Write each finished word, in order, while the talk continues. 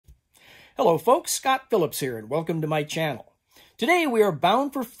Hello folks, Scott Phillips here and welcome to my channel. Today we are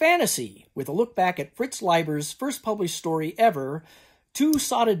bound for fantasy with a look back at Fritz Leiber's first published story ever,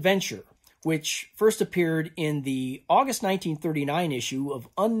 Two-Sought Adventure, which first appeared in the August 1939 issue of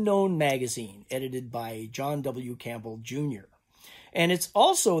Unknown magazine, edited by John W. Campbell Jr. And it's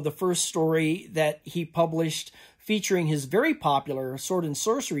also the first story that he published featuring his very popular sword and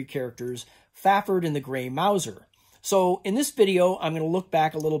sorcery characters, Fafhrd and the Grey Mouser. So in this video, I'm going to look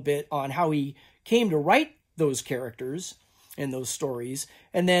back a little bit on how he came to write those characters and those stories,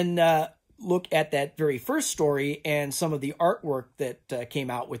 and then look at that very first story and some of the artwork that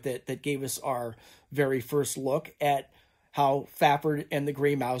came out with it that gave us our very first look at how Fafhrd and the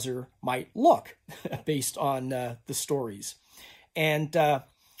Grey Mouser might look based on the stories. And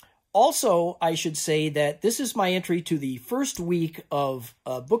also, I should say that this is my entry to the first week of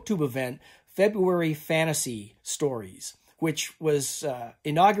a BookTube event, February Fantasy Stories, which was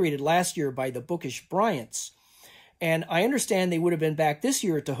inaugurated last year by the Bookish Bryants. And I understand they would have been back this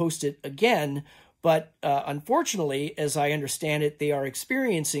year to host it again, but unfortunately, as I understand it, they are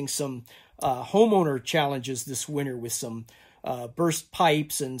experiencing some homeowner challenges this winter with some burst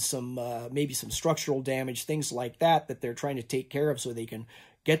pipes and some maybe some structural damage, things like that, that they're trying to take care of so they can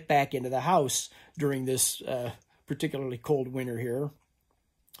get back into the house during this particularly cold winter here.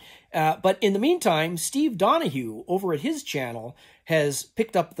 But in the meantime, Steve Donahue over at his channel has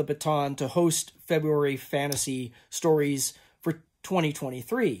picked up the baton to host February Fantasy Stories for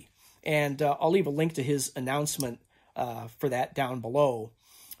 2023. And I'll leave a link to his announcement for that down below.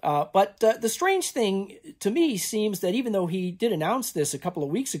 But the strange thing to me seems that even though he did announce this a couple of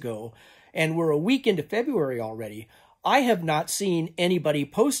weeks ago, and we're a week into February already, I have not seen anybody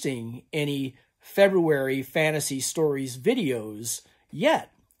posting any February Fantasy Stories videos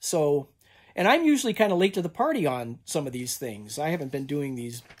yet. So, and I'm usually kind of late to the party on some of these things. I haven't been doing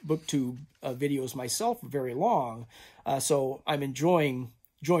these BookTube videos myself for very long, so I'm enjoying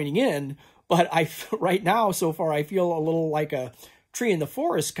joining in. But right now, so far, I feel a little like a tree in the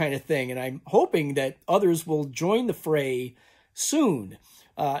forest kind of thing, and I'm hoping that others will join the fray soon.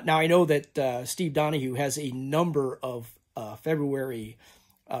 Now, I know that Steve Donahue has a number of February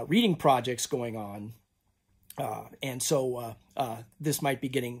reading projects going on. And so this might be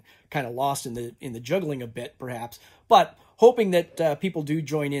getting kind of lost in the juggling a bit, perhaps. But hoping that people do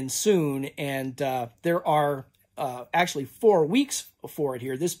join in soon. And there are actually 4 weeks for it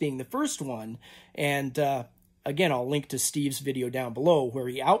here, this being the first one. And again, I'll link to Steve's video down below where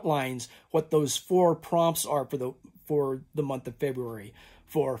he outlines what those 4 prompts are for the month of February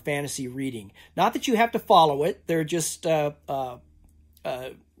for fantasy reading. Not that you have to follow it. They're just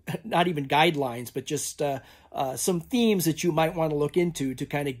not even guidelines, but just some themes that you might want to look into to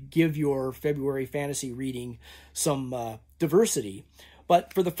kind of give your February fantasy reading some diversity.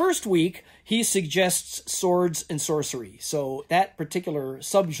 But for the first week, he suggests swords and sorcery. So that particular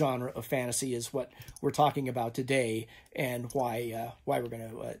subgenre of fantasy is what we're talking about today, and why we're going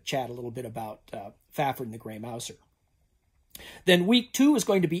to chat a little bit about Fafhrd and the Grey Mouser. Then week 2 is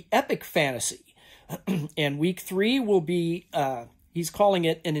going to be epic fantasy, and week 3 will be he's calling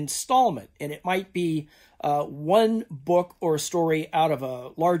it an installment, and it might be one book or story out of a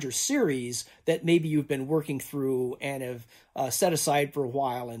larger series that maybe you've been working through and have set aside for a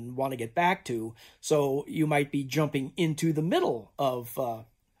while and want to get back to. So you might be jumping into the middle of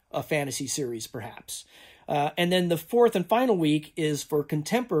a fantasy series, perhaps. And then the 4th and final week is for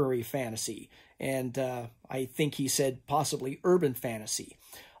contemporary fantasy, and I think he said possibly urban fantasy.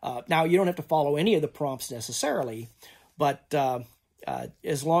 Now, you don't have to follow any of the prompts necessarily, but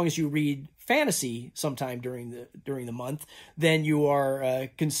as long as you read fantasy sometime during the month, then you are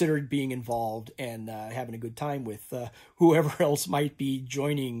considered being involved and having a good time with whoever else might be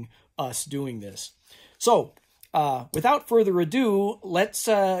joining us doing this. So, without further ado, let's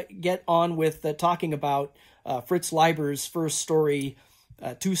get on with talking about Fritz Leiber's first story,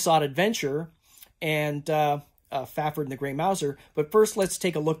 Two-Sought Adventure, and Fafhrd and the Grey Mouser. But first, let's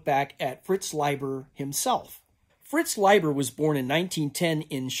take a look back at Fritz Leiber himself. Fritz Leiber was born in 1910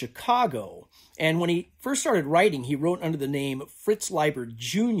 in Chicago, and when he first started writing, he wrote under the name Fritz Leiber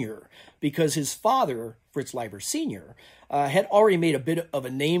Jr. because his father, Fritz Leiber Sr., had already made a bit of a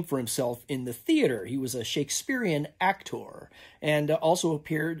name for himself in the theater. He was a Shakespearean actor and also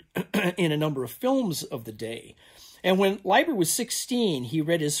appeared in a number of films of the day. And when Leiber was 16, he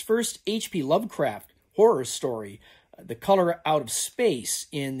read his first H.P. Lovecraft horror story, The Color Out of Space,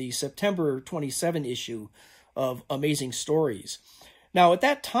 in the September 27 issue of Amazing Stories. Now, at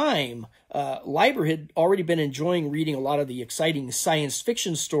that time, Leiber had already been enjoying reading a lot of the exciting science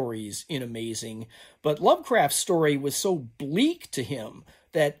fiction stories in Amazing, but Lovecraft's story was so bleak to him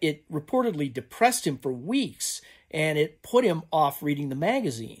that it reportedly depressed him for weeks, and it put him off reading the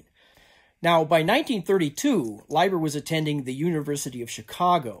magazine. Now, by 1932, Leiber was attending the University of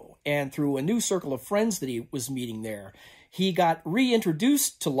Chicago, and through a new circle of friends that he was meeting there, he got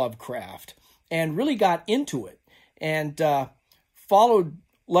reintroduced to Lovecraft and really got into it, and followed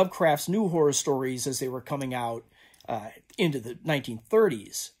Lovecraft's new horror stories as they were coming out into the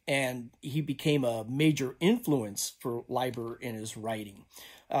 1930s, and he became a major influence for Leiber in his writing.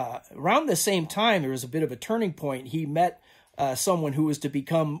 Around the same time, there was a bit of a turning point. He met someone who was to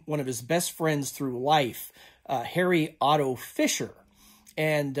become one of his best friends through life, Harry Otto Fisher.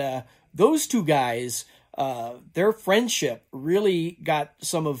 And those two guys, their friendship really got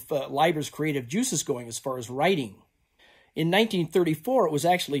some of Leiber's creative juices going as far as writing. In 1934, it was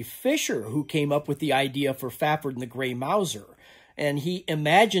actually Fisher who came up with the idea for Fafhrd and the Grey Mouser, and he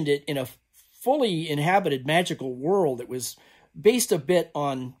imagined it in a fully inhabited magical world that was based a bit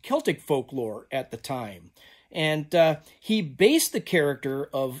on Celtic folklore at the time. And he based the character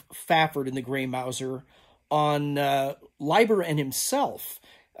of Fafhrd and the Grey Mouser on Leiber and himself.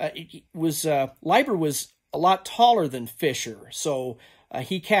 Leiber was a lot taller than Fisher, so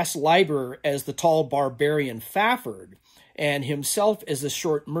he cast Leiber as the tall barbarian Fafhrd, and himself as the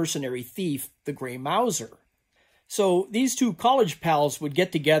short mercenary thief, the Grey Mouser. So these two college pals would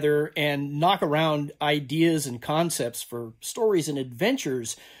get together and knock around ideas and concepts for stories and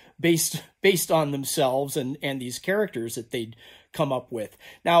adventures based on themselves and these characters that they'd come up with.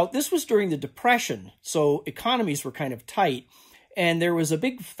 Now, this was during the Depression, so economies were kind of tight, and there was a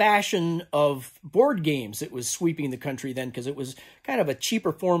big fashion of board games that was sweeping the country then, because it was kind of a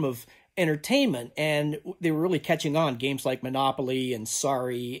cheaper form of entertainment, and they were really catching on. Games like Monopoly and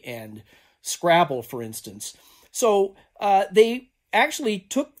Sorcery and Scrabble, for instance. So they actually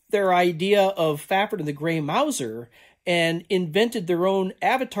took their idea of Fafhrd and the Grey Mouser and invented their own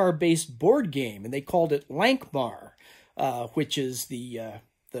avatar-based board game, and they called it Lankmar, which is the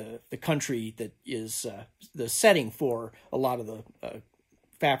country that is the setting for a lot of the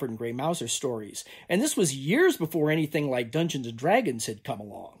Fafhrd and Grey Mouser stories. And this was years before anything like Dungeons & Dragons had come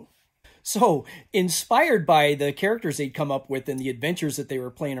along. So, inspired by the characters they'd come up with and the adventures that they were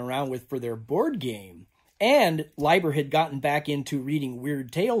playing around with for their board game, and Leiber had gotten back into reading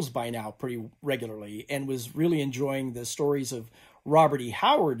weird tales by now pretty regularly and was really enjoying the stories of Robert E.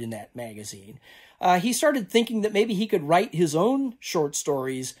 Howard in that magazine, he started thinking that maybe he could write his own short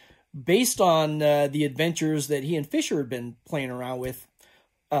stories based on the adventures that he and Fisher had been playing around with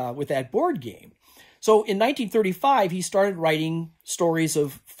that board game. So in 1935, he started writing stories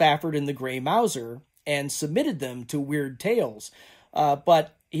of Fafhrd and the Grey Mouser and submitted them to Weird Tales.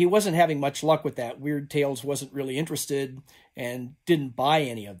 But he wasn't having much luck with that. Weird Tales wasn't really interested and didn't buy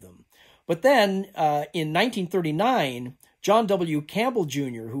any of them. But then in 1939, John W. Campbell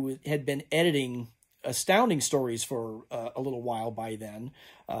Jr., who had been editing Astounding stories for a little while by then,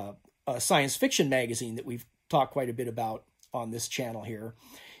 a science fiction magazine that we've talked quite a bit about on this channel here,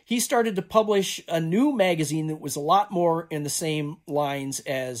 he started to publish a new magazine that was a lot more in the same lines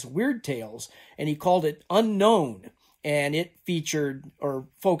as Weird Tales, and he called it Unknown, and it featured or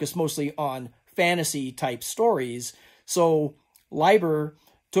focused mostly on fantasy-type stories. So Leiber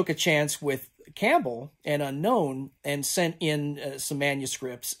took a chance with Campbell and Unknown and sent in some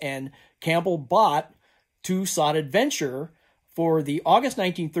manuscripts, and Campbell bought Two Sought Adventure for the August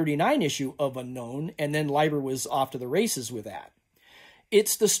 1939 issue of Unknown, and then Leiber was off to the races with that.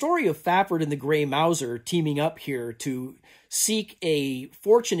 It's the story of Fafhrd and the Grey Mouser teaming up here to seek a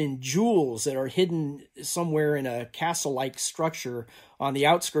fortune in jewels that are hidden somewhere in a castle-like structure on the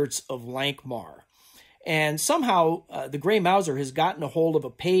outskirts of Lankmar. And somehow the Grey Mouser has gotten a hold of a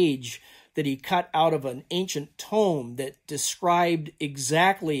page that he cut out of an ancient tome that described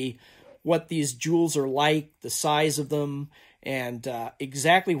exactly what these jewels are like, the size of them, and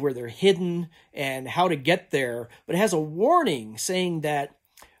exactly where they're hidden and how to get there. But it has a warning saying that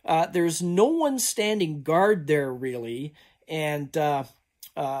there's no one standing guard there, really, and there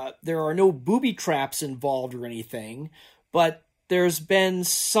are no booby traps involved or anything, but there's been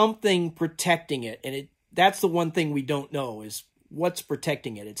something protecting it, and that's the one thing we don't know is what's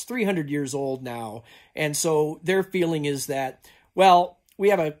protecting it. It's 300 years old now, and so their feeling is that, well, we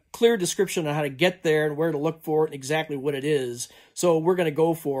have a clear description on how to get there and where to look for it and exactly what it is. So we're going to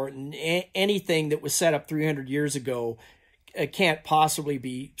go for it. And anything that was set up 300 years ago can't possibly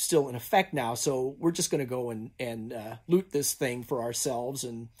be still in effect now. So we're just going to go and loot this thing for ourselves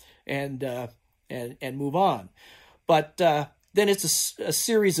and move on. But then it's a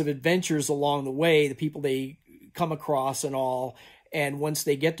series of adventures along the way, the people they come across and all. And once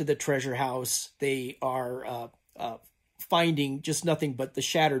they get to the treasure house, they are finding just nothing but the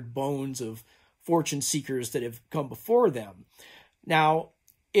shattered bones of fortune seekers that have come before them. Now,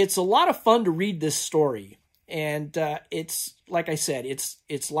 it's a lot of fun to read this story, and it's, like I said,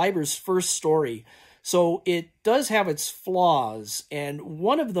 it's Leiber's first story, so it does have its flaws, and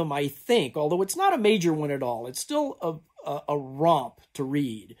one of them, I think, although it's not a major one at all, it's still a romp to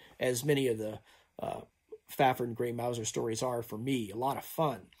read, as many of the Fafhrd and Grey Mouser stories are for me. A lot of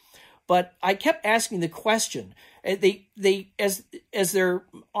fun. But I kept asking the question. As they're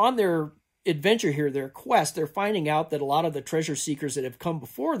on their adventure here, their quest, they're finding out that a lot of the treasure seekers that have come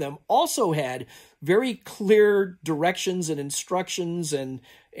before them also had very clear directions and instructions and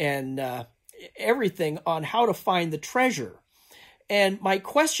everything on how to find the treasure. And my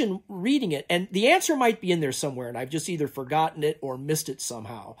question reading it, and the answer might be in there somewhere, and I've just either forgotten it or missed it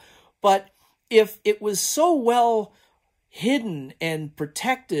somehow. But if it was so well hidden and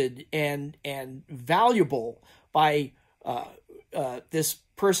protected and valuable by this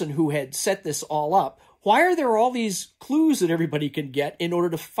person who had set this all up, why are there all these clues that everybody can get in order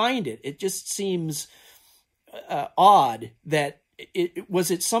to find it? It just seems odd that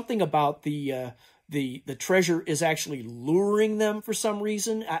was it something about the treasure is actually luring them for some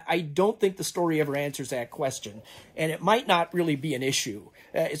reason? I don't think the story ever answers that question, and it might not really be an issue.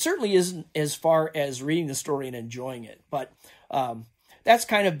 It certainly isn't as far as reading the story and enjoying it, but that's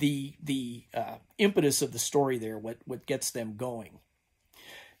kind of the impetus of the story there, what gets them going.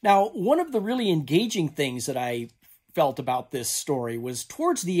 Now, one of the really engaging things that I felt about this story was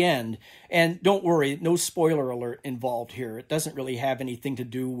towards the end, and don't worry, no spoiler alert involved here. It doesn't really have anything to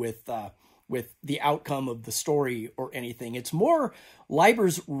do with the outcome of the story or anything. It's more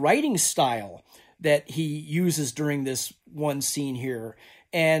Leiber's writing style that he uses during this one scene here.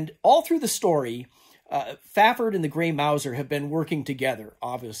 And all through the story, Fafhrd and the Grey Mouser have been working together,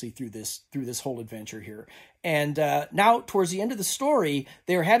 obviously, through this whole adventure here. And now, towards the end of the story,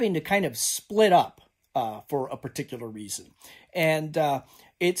 they're having to kind of split up for a particular reason. And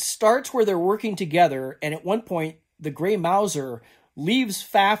it starts where they're working together, and at one point, the Grey Mouser leaves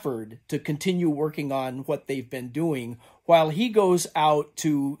Fafhrd to continue working on what they've been doing while he goes out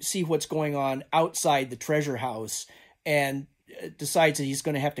to see what's going on outside the treasure house and decides that he's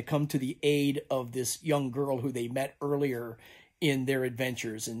going to have to come to the aid of this young girl who they met earlier in their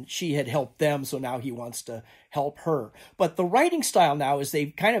adventures. And she had helped them, so now he wants to help her. But the writing style now is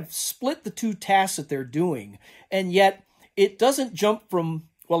they've kind of split the two tasks that they're doing, and yet it doesn't jump from,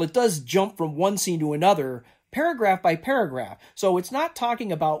 well, it does jump from one scene to another, paragraph by paragraph. So it's not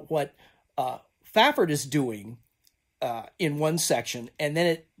talking about what Fafhrd is doing in one section, and then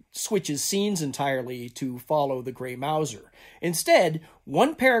it switches scenes entirely to follow the Grey Mouser. Instead,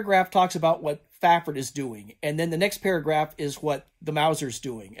 one paragraph talks about what Fafhrd is doing, and then the next paragraph is what the Mouser's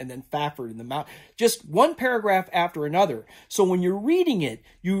doing, and then Fafhrd and the Mouser. Just one paragraph after another. So when you're reading it,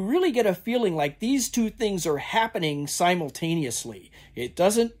 you really get a feeling like these two things are happening simultaneously. It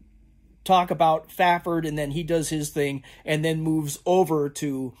doesn't talk about Fafhrd and then he does his thing and then moves over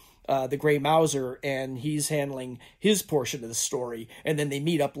to the Grey Mouser and he's handling his portion of the story, and then they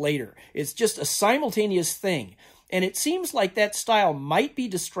meet up later. It's just a simultaneous thing. And it seems like that style might be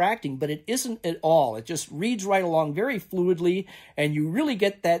distracting, but it isn't at all. It just reads right along very fluidly, and you really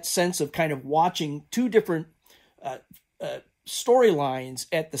get that sense of kind of watching two different storylines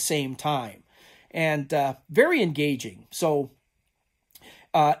at the same time. And very engaging. So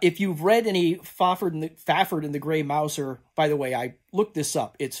if you've read any Fafhrd and the Grey Mouser, by the way, I looked this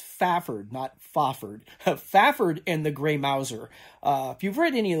up. It's Fafhrd, not Fafhrd. Fafhrd and the Grey Mouser. If you've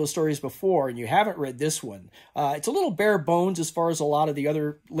read any of those stories before and you haven't read this one, it's a little bare bones as far as a lot of the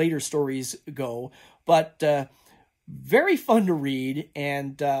other later stories go, but very fun to read,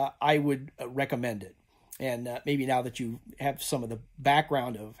 and I would recommend it. And maybe now that you have some of the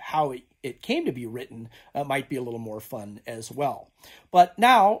background of how it came to be written, might be a little more fun as well. But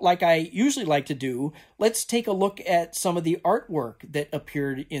now, like I usually like to do, let's take a look at some of the artwork that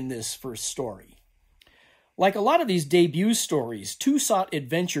appeared in this first story. Like a lot of these debut stories, Two Sought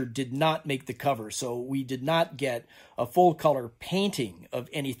Adventure did not make the cover, so we did not get a full-color painting of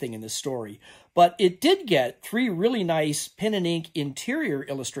anything in the story. But it did get 3 really nice pen and ink interior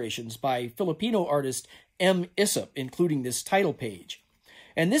illustrations by Filipino artist Isip, including this title page.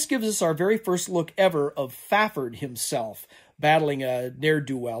 And this gives us our very first look ever of Fafhrd himself battling a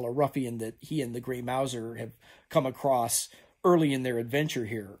ne'er-do-well, a ruffian that he and the Grey Mouser have come across early in their adventure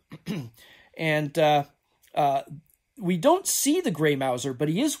here. And we don't see the Grey Mouser, but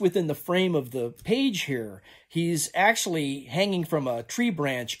he is within the frame of the page here. He's actually hanging from a tree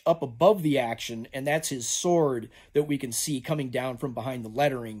branch up above the action, and that's his sword that we can see coming down from behind the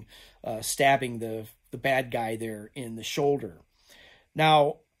lettering, stabbing the the bad guy there in the shoulder.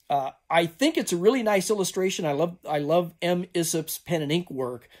 Now, I think it's a really nice illustration. I love M. Isip's pen and ink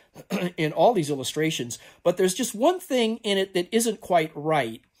work in all these illustrations, but there's just one thing in it that isn't quite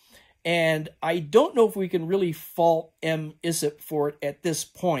right. And I don't know if we can really fault M. Isip for it at this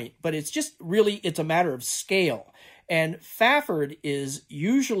point, but it's just really, it's a matter of scale. And Fafhrd is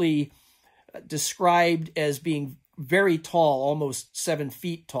usually described as being very tall, almost 7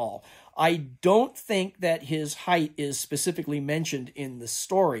 feet tall. I don't think that his height is specifically mentioned in the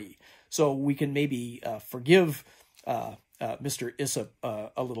story, so we can maybe forgive Mr. Isip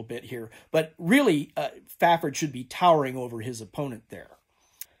a little bit here. But really, Fafhrd should be towering over his opponent there.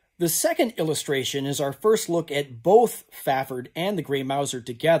 The second illustration is our first look at both Fafhrd and the Grey Mouser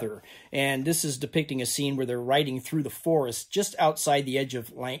together, and this is depicting a scene where they're riding through the forest just outside the edge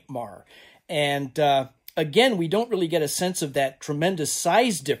of Lankmar. And again, we don't really get a sense of that tremendous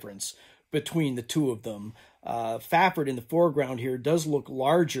size difference between the two of them. Fafhrd in the foreground here does look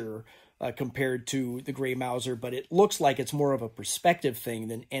larger compared to the Grey Mouser, but it looks like it's more of a perspective thing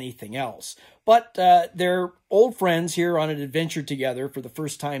than anything else. But they're old friends here on an adventure together for the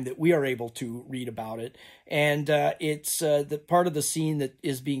first time that we are able to read about it. And it's the part of the scene that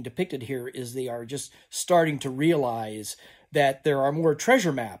is being depicted here is they are just starting to realize that there are more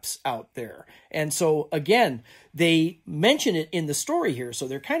treasure maps out there. And so, again, they mention it in the story here, so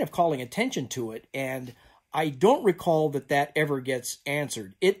they're kind of calling attention to it, and I don't recall that that ever gets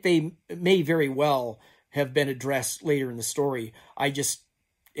answered. They may very well have been addressed later in the story. I just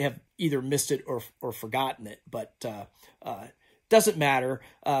have either missed it or forgotten it, but doesn't matter.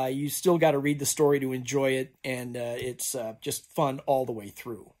 You still got to read the story to enjoy it, and it's just fun all the way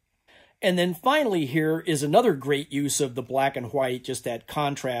through. And then finally here is another great use of the black and white, just that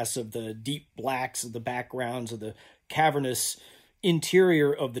contrast of the deep blacks of the backgrounds of the cavernous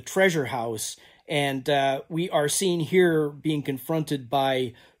interior of the treasure house. And we are seen here being confronted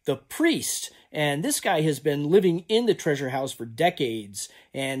by the priest. And this guy has been living in the treasure house for decades,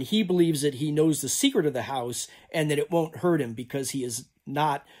 and he believes that he knows the secret of the house and that it won't hurt him because he is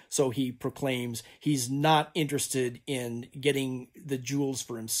not, so he proclaims, he's not interested in getting the jewels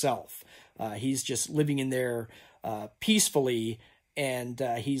for himself. He's just living in there peacefully, and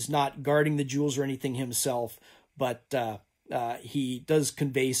he's not guarding the jewels or anything himself, but he does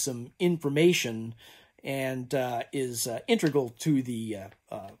convey some information and is integral to the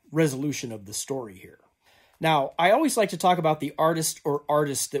resolution of the story here. Now, I always like to talk about the artist or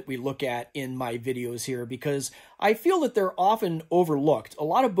artists that we look at in my videos here because I feel that they're often overlooked. A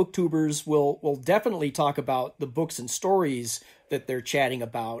lot of booktubers will definitely talk about the books and stories that they're chatting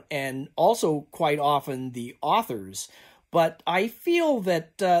about, and also quite often the authors. But I feel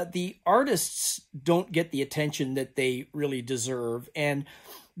that the artists don't get the attention that they really deserve, and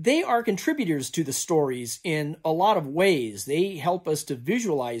they are contributors to the stories in a lot of ways. They help us to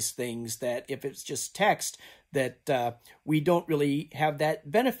visualize things that if it's just text, that we don't really have that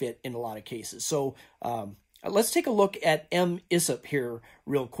benefit in a lot of cases. So let's take a look at M. Isip here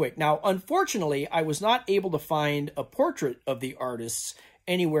real quick. Now, unfortunately, I was not able to find a portrait of the artists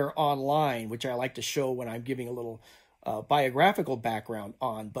anywhere online, which I like to show when I'm giving a little biographical background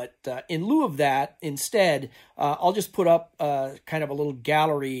on. But in lieu of that, instead, I'll just put up kind of a little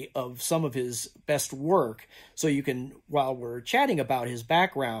gallery of some of his best work. So you can, while we're chatting about his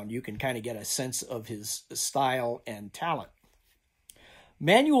background, you can kind of get a sense of his style and talent.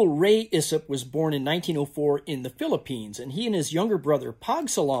 Manuel Ray Isip was born in 1904 in the Philippines, and he and his younger brother,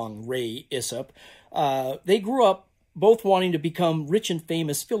 Pangsilang Ray Isip, they grew up both wanting to become rich and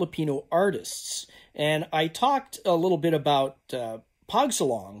famous Filipino artists. And I talked a little bit about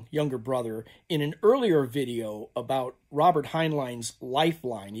Pangsilang, younger brother, in an earlier video about Robert Heinlein's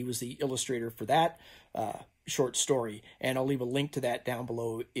Lifeline. He was the illustrator for that short story, and I'll leave a link to that down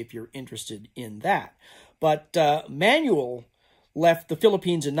below if you're interested in that. But Manuel left the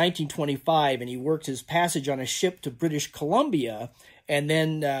Philippines in 1925, and he worked his passage on a ship to British Columbia, and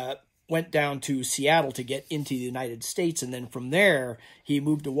then went down to Seattle to get into the United States, and then from there, he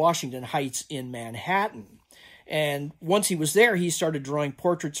moved to Washington Heights in Manhattan. And once he was there, he started drawing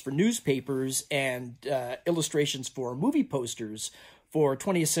portraits for newspapers and illustrations for movie posters for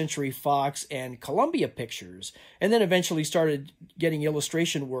 20th Century Fox and Columbia Pictures, and then eventually started getting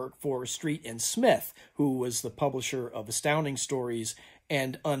illustration work for Street and Smith, who was the publisher of Astounding Stories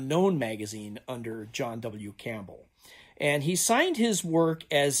and Unknown magazine under John W. Campbell. And he signed his work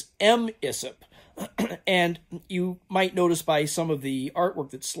as M. Isip. And you might notice by some of the artwork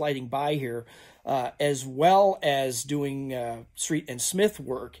that's sliding by here, as well as doing Street and Smith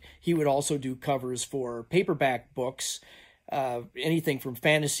work, he would also do covers for paperback books, anything from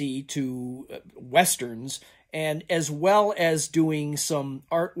fantasy to westerns, and as well as doing some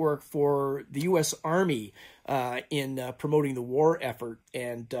artwork for the U.S. Army in promoting the war effort.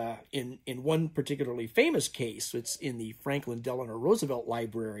 And in one particularly famous case, it's in the Franklin Delano Roosevelt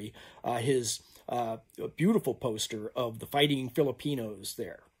Library, his beautiful poster of the fighting Filipinos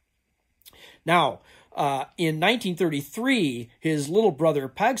there. Now, in 1933, his little brother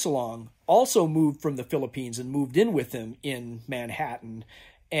Pangsilang also moved from the Philippines and moved in with him in Manhattan.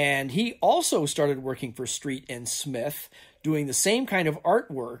 And he also started working for Street and Smith, doing the same kind of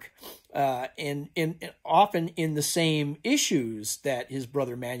artwork, and often in the same issues that his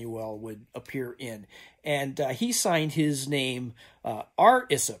brother Manuel would appear in. And he signed his name R.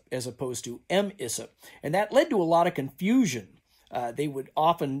 Isip as opposed to M. Isip. And that led to a lot of confusion. They would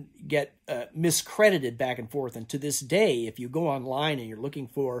often get miscredited back and forth. And to this day, if you go online and you're looking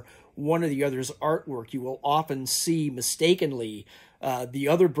for one or the other's artwork, you will often see mistakenly the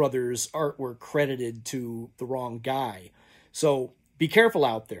other brother's artwork credited to the wrong guy. So be careful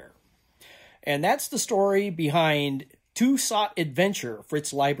out there. And that's the story behind Two Sought Adventure,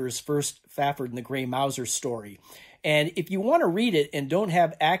 Fritz Leiber's first Fafhrd and the Grey Mouser story. And if you want to read it and don't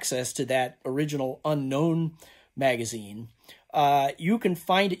have access to that original Unknown magazine, you can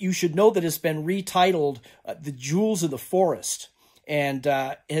find it. You should know that it's been retitled The Jewels of the Forest, and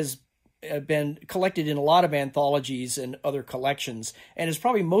has been collected in a lot of anthologies and other collections, and is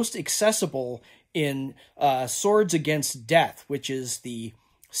probably most accessible in Swords Against Death, which is the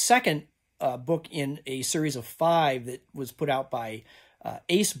second book in a series of 5 that was put out by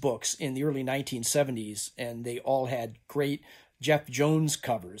Ace Books in the early 1970s, and they all had great Jeff Jones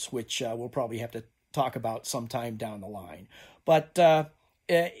covers, which we'll probably have to talk about sometime down the line. But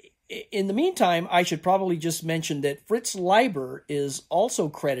in the meantime, I should probably just mention that Fritz Leiber is also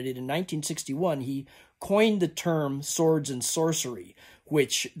credited in 1961. He coined the term swords and sorcery,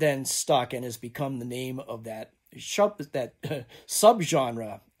 which then stuck and has become the name of that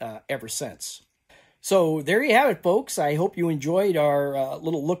subgenre ever since. So there you have it, folks. I hope you enjoyed our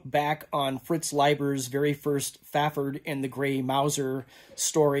little look back on Fritz Leiber's very first Fafhrd and the Grey Mouser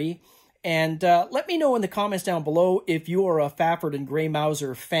story. And let me know in the comments down below if you are a Fafhrd and Grey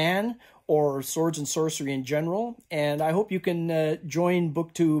Mouser fan or swords and sorcery in general. And I hope you can join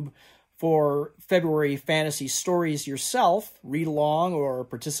BookTube for February fantasy stories yourself. Read along or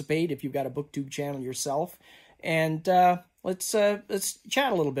participate if you've got a BookTube channel yourself. And let's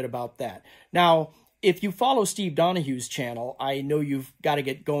chat a little bit about that. Now, if you follow Steve Donahue's channel, I know you've got to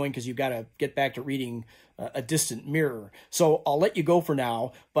get going because you've got to get back to reading A Distant Mirror. So I'll let you go for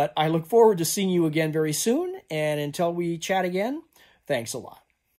now, but I look forward to seeing you again very soon. And until we chat again, thanks a lot.